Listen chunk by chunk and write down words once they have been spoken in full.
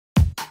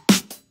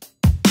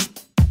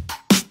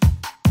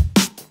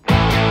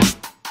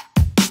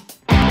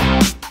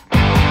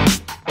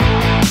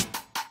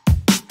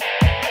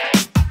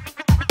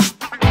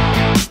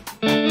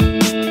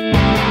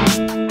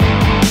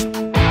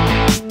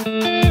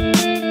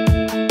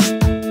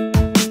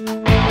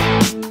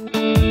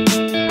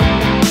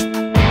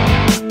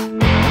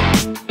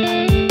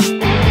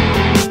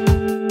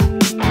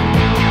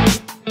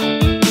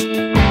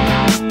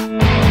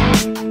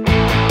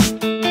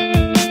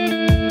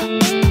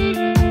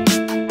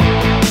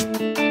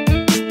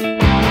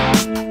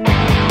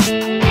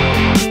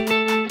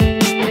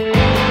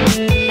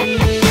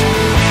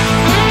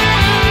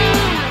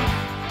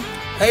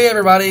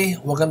everybody,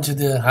 welcome to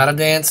the How to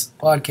Dance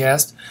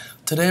podcast.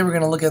 Today we're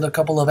going to look at a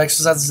couple of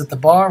exercises at the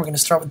bar. We're going to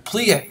start with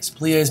plies.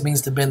 Plies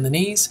means to bend the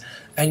knees,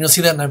 and you'll see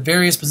that in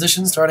various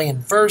positions starting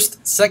in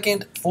first,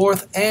 second,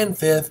 fourth, and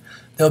fifth.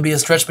 There will be a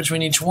stretch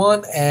between each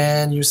one,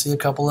 and you'll see a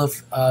couple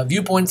of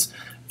viewpoints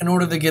in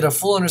order to get a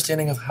full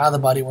understanding of how the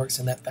body works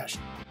in that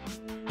fashion.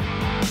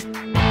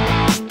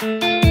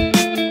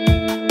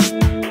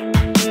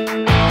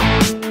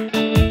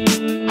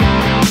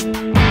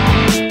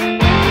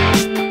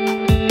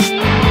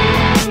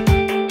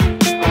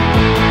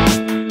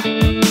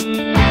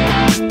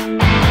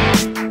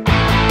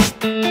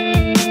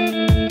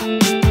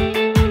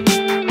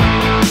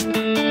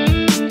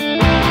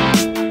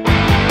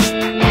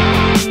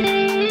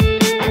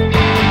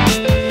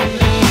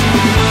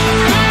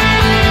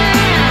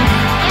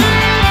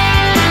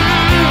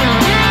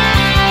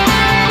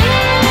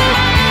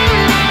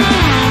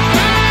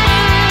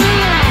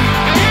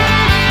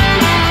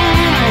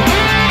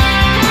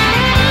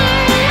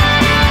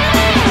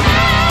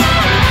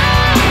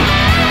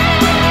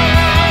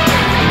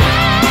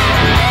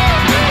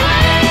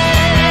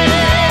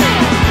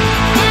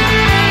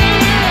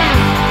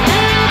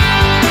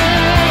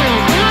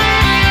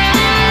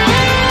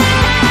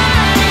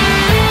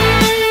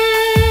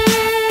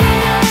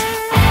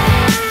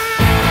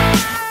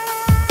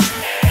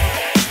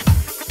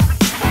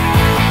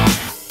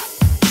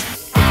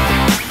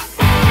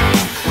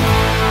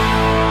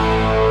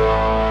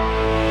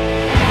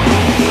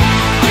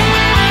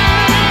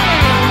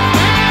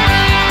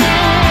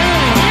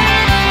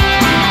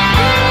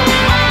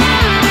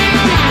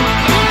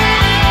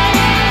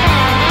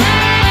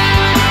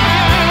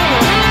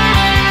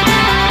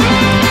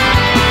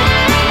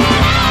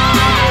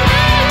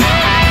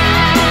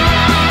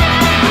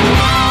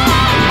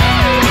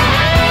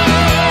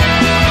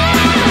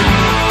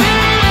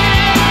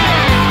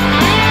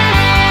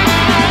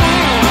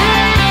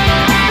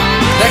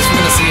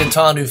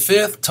 Tendu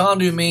fifth.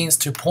 Tendu means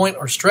to point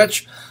or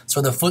stretch,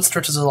 so the foot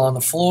stretches along the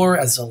floor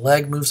as the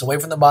leg moves away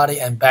from the body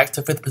and back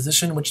to fifth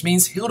position, which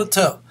means heel to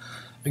toe.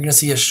 You're going to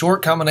see a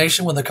short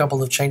combination with a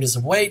couple of changes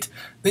of weight.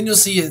 Then you'll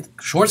see a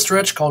short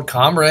stretch called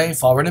cambre,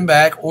 forward and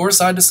back, or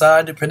side to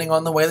side, depending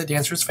on the way the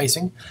dancer is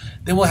facing.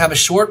 Then we'll have a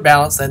short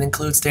balance that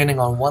includes standing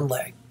on one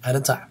leg at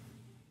a time.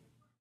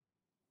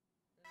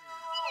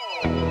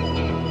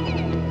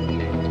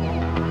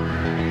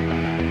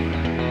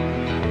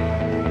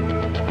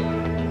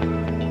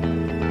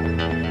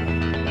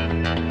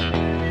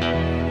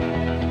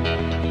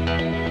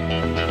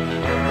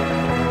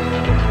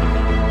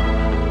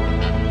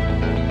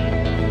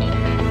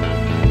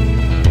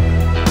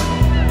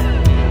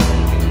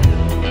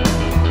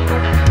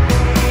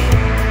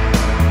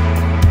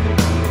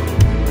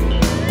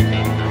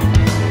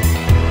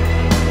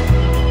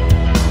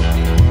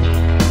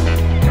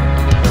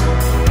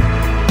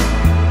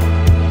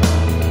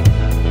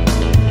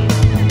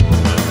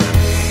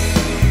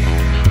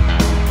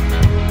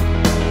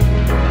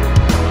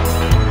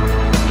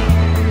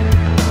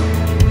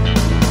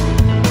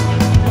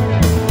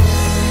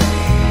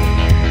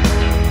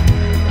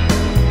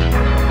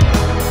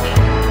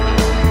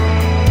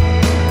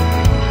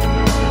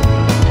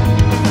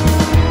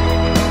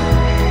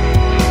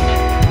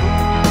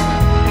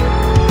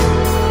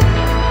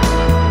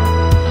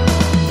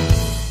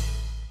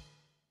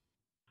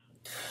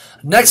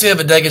 Next, we have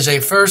a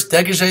dégagé first.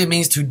 Dégagé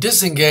means to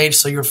disengage,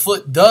 so your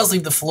foot does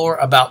leave the floor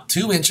about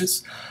 2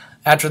 inches.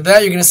 After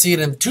that, you're going to see it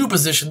in two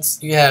positions.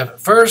 You have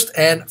first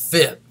and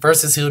fifth.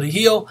 First is heel to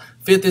heel,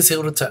 fifth is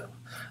heel to toe.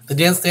 The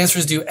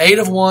dancers do 8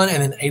 of one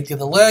and then 8 the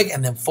other leg,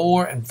 and then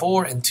 4 and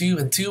 4 and 2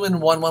 and 2 and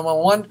 1, 1, 1,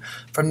 1.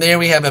 From there,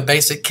 we have a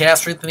basic calf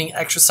strengthening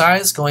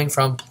exercise going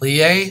from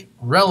plie,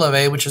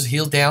 releve, which is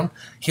heels down,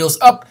 heels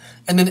up,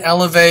 and then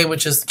eleve,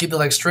 which is keep the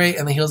legs straight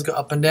and the heels go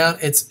up and down.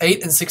 It's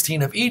 8 and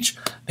 16 of each.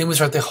 Then we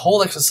start the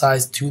whole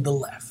exercise to the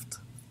left.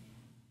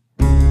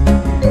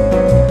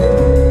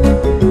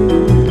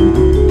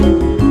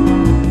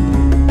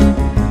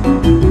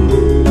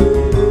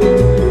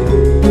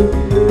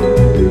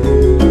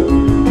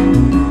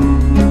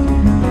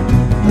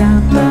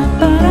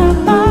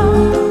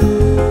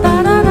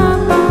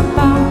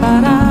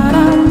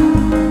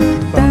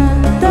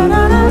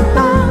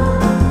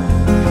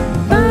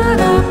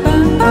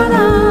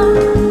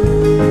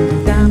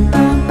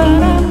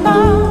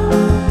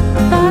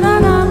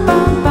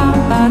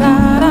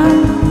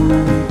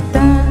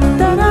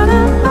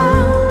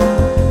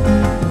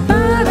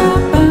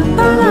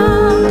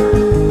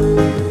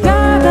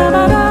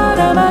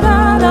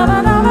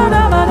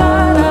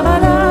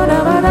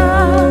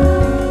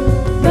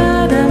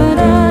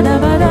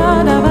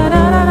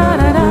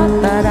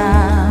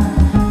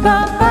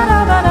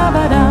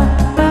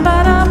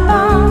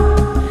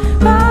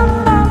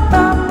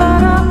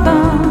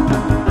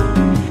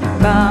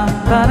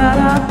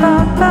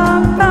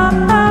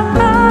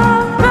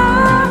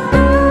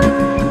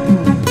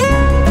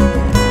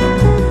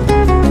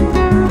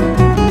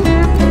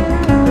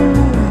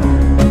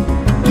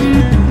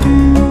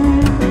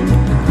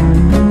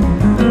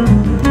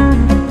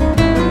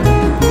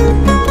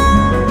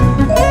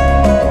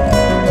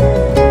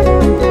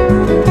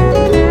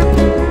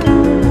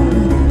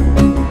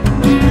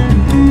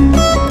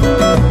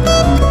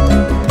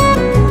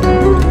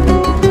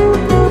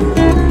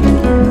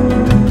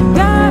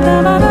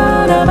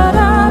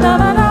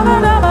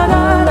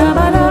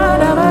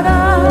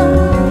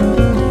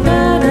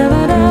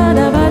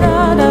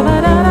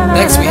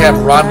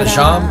 have rond de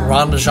jambe.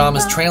 Rond de jambe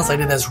is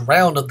translated as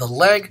round of the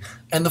leg,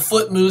 and the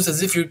foot moves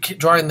as if you're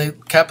drawing the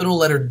capital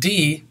letter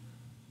D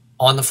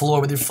on the floor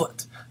with your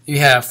foot. You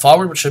have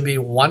forward, which should be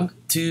 1,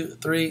 2,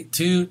 3,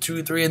 2,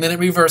 2, 3, and then it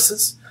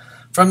reverses.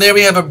 From there,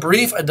 we have a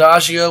brief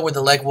adagio where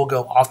the leg will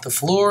go off the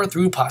floor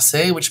through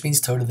passe, which means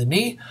toe to the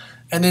knee,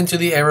 and then to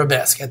the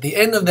arabesque. At the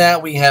end of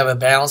that, we have a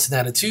balancing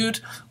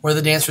attitude where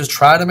the dancers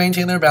try to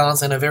maintain their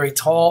balance in a very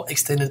tall,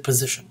 extended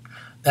position.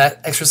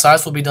 That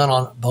exercise will be done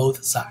on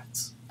both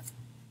sides.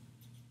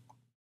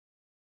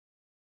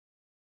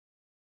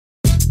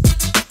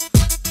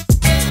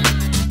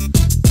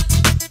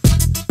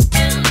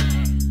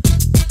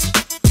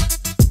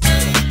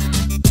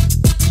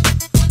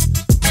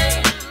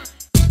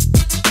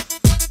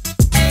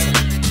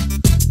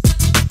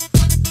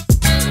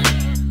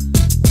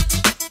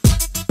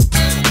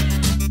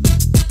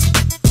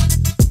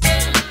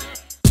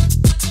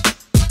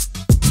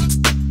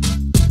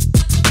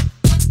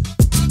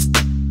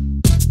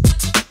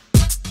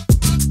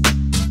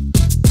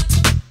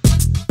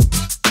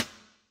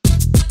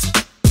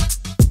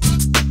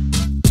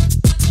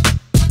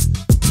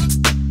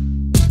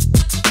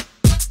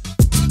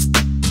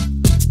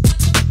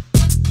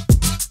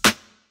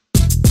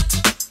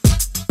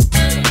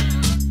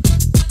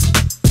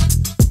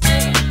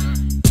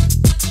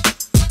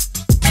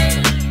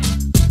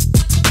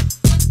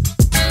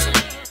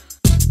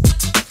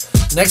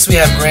 Next, we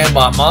have grand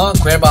battement.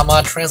 Grand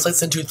battement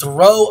translates into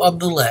throw of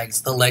the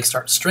legs. The leg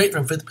starts straight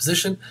from fifth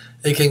position.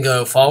 It can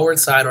go forward,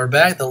 side, or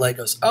back. The leg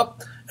goes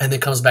up and then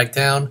comes back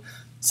down,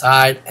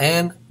 side,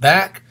 and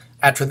back.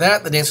 After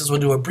that, the dancers will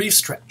do a brief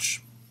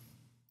stretch.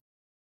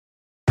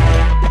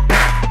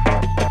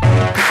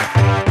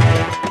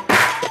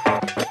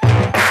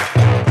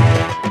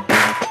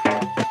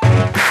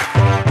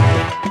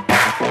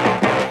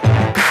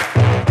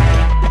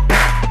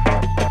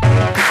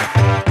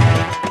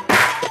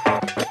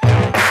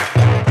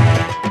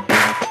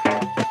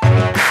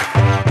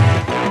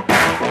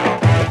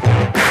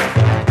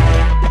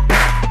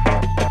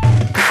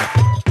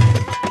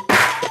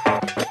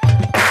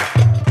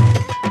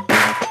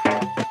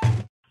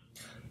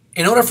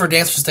 In order for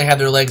dancers to have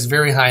their legs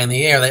very high in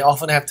the air, they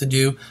often have to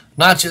do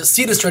not just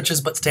seated stretches,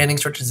 but standing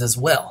stretches as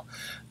well.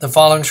 The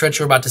following stretch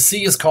you're about to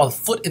see is called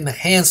foot in the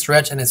hand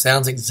stretch, and it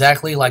sounds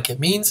exactly like it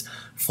means.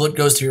 Foot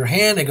goes to your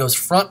hand, it goes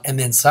front and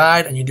then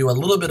side, and you do a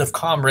little bit of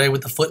cambre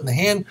with the foot in the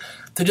hand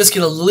to just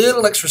get a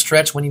little extra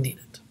stretch when you need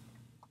it.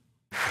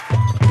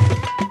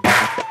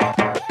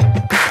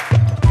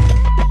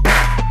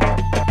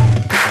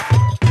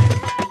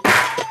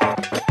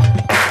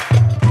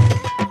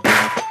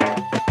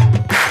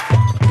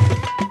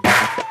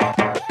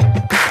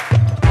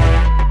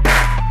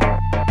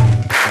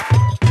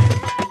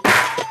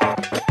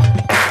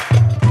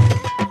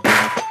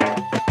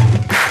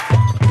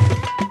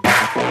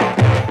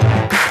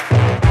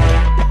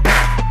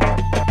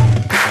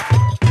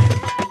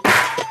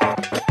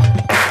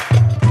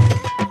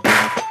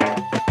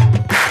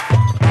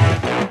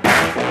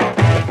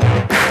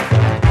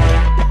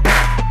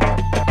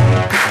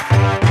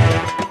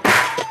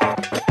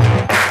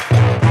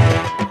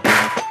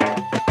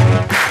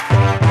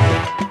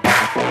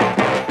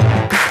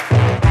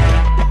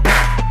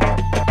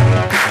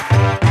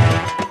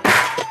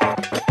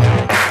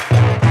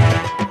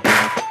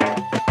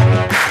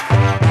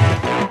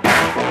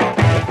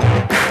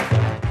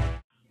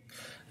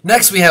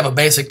 Next, we have a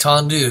basic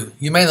tendu.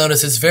 You may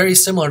notice it's very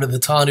similar to the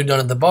tendu done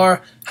at the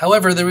bar.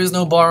 However, there is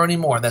no bar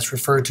anymore. That's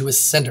referred to as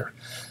center.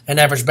 An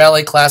average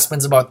ballet class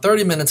spends about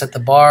 30 minutes at the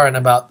bar and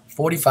about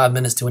 45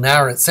 minutes to an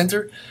hour at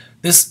center.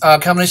 This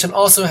combination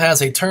also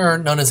has a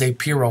turn known as a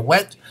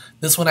pirouette.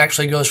 This one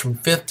actually goes from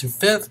fifth to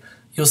fifth.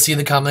 You'll see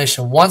the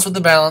combination once with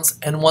the balance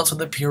and once with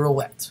the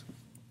pirouette.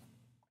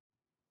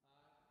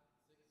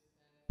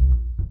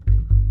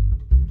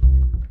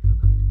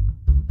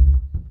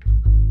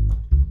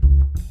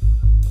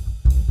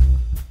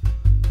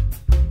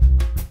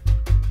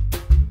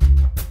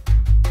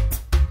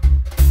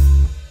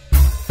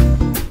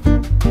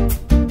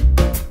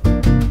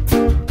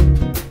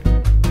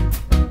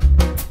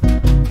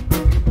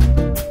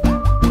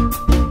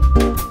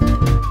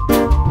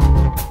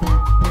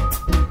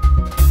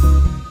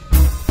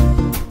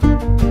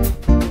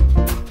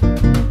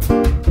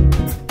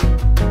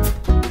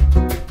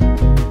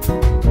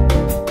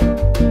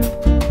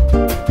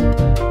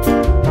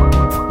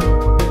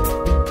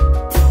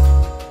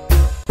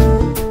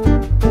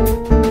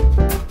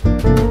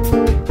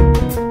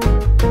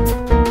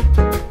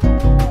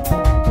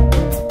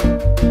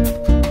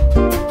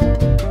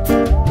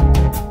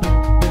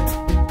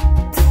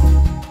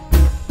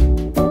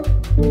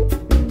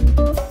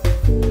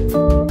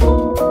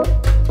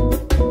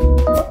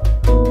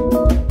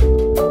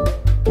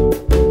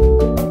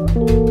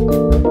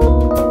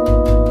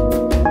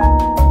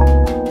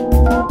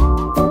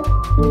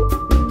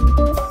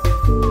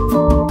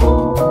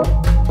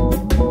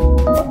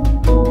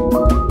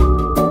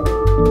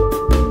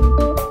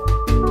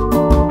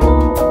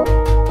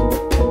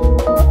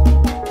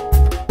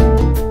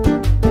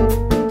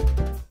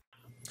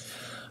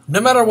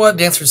 matter what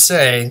dancers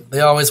say,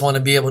 they always want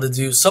to be able to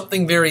do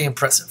something very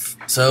impressive.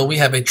 So we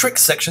have a trick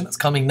section that's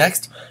coming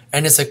next,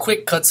 and it's a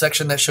quick cut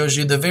section that shows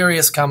you the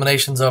various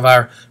combinations of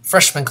our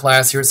freshman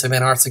class here at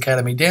Savannah Arts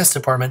Academy Dance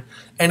Department,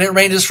 and it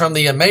ranges from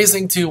the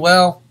amazing to,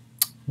 well,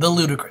 the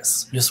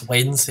ludicrous. Just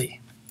wait and see.